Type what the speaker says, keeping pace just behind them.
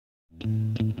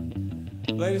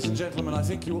Ladies and gentlemen, I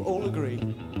think you will all agree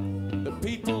that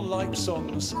people like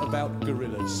songs about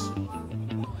gorillas.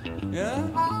 Yeah?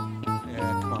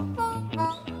 Yeah, come on.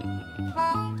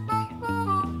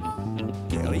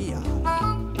 Gorilla.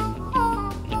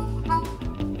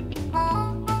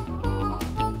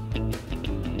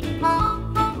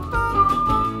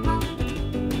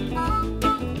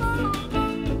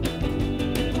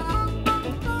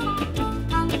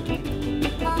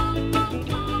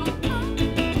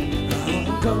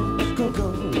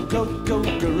 Go, go,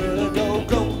 gorilla, go,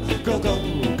 go, go, go,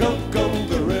 go, go,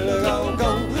 gorilla, go,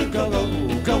 go, go, go,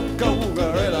 go, go,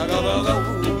 gorilla, go,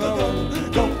 go, go,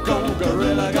 go, go,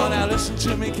 gorilla, go. Now listen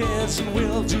to me, kids, and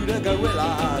we'll do the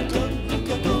gorilla. Go, go,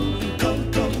 go, go,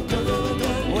 go, gorilla, go.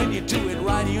 When you do it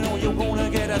right, you know you're gonna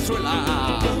get a thriller.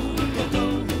 Go, go, go,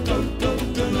 go, go,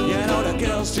 gorilla. You know the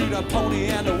girls do the pony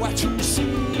and the what you see.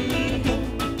 Go,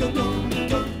 go, go,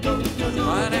 go, go,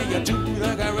 gorilla. And then you do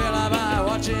the gorilla by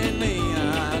watching me.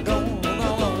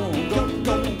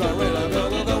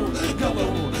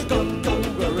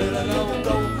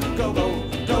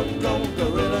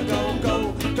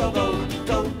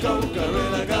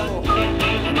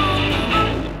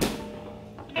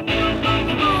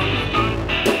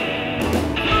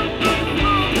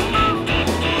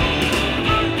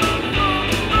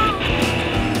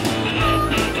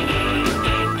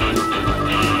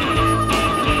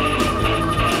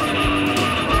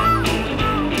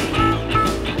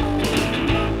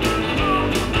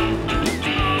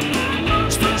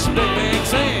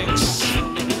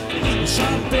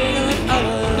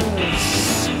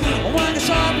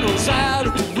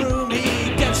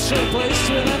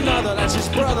 That's his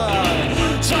brother.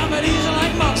 Some of these are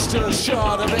like monsters,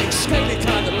 sure, the big scaly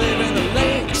kind that live in the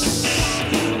lakes.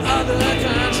 Other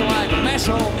kinds are like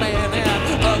metal men,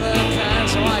 and other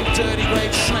kinds are like dirty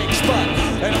great snakes, but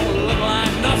they don't look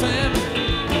like nothing.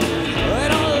 They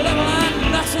don't look like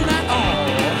nothing at all.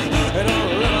 They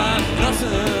don't look like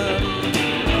nothing.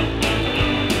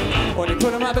 When you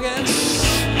put them up against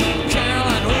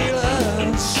Caroline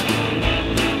Wheeler's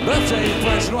birthday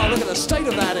present, well, look at the state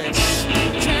of that. It's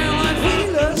Caroline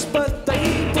Wheeler's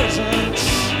birthday present.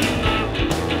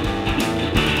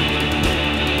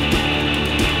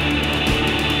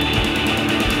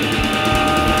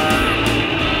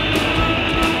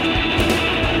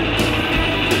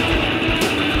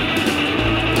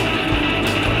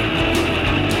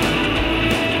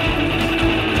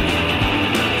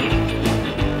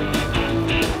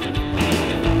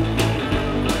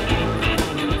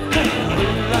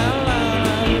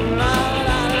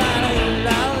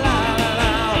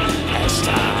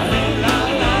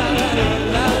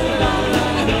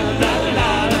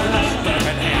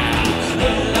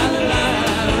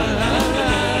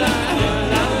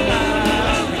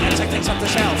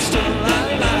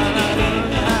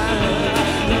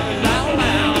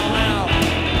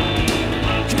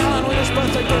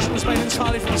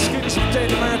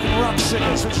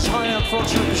 Which is highly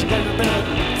unfortunate because she gave a bit of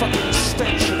a fucking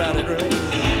stench about it, really.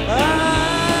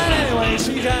 And anyway,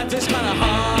 she got this kind of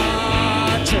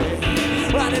hard trick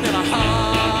right into the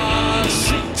hard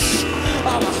seats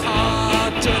of a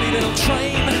hard, dirty little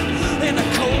train in the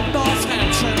cold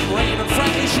Northampton rain. And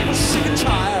frankly, she was sick and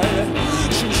tired.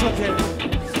 She was looking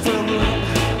for a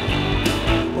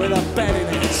room with a bed in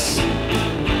it.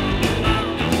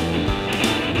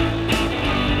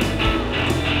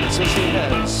 So she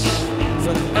heads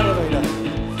for the elevator.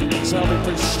 So I'll be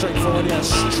pretty straightforward, yeah.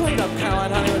 Straight up,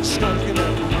 Caroline, honey, and step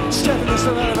in this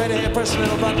little elevator here, press a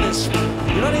little button.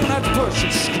 You don't even have to push,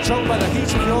 it's controlled by the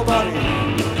heat of your body.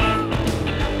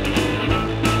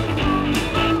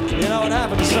 You know what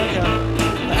happens, don't you?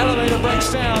 The elevator breaks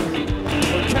down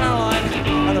with Caroline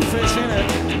and a fish in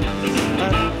it.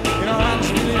 And you know what happens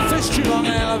if you leave fish too long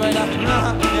in an elevator?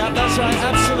 Yeah, that's right,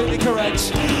 absolutely correct.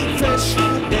 Fish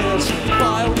is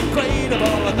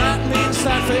biodegradable, and that means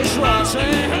that fish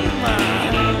rotting.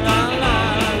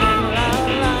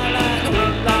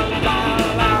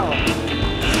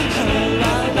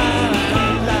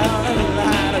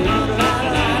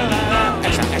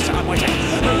 I'm waiting.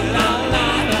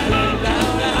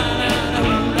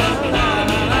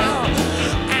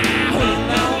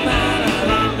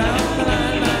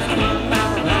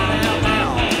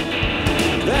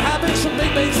 There have been some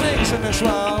big things in this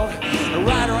world.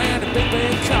 Ride around in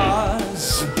big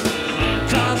cars.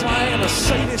 Cars like a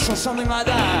Mercedes or something like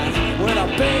that, with a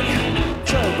big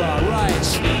turbo,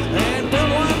 right? And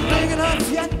built one big enough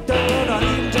yet, though, not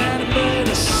even down in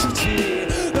the city.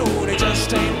 No, they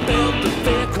just ain't built the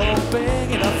vehicle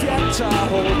big enough yet to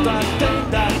hold that thing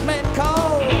that men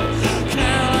call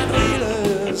Caroline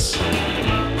Wheeler's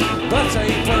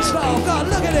birthday present. Oh God,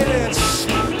 look at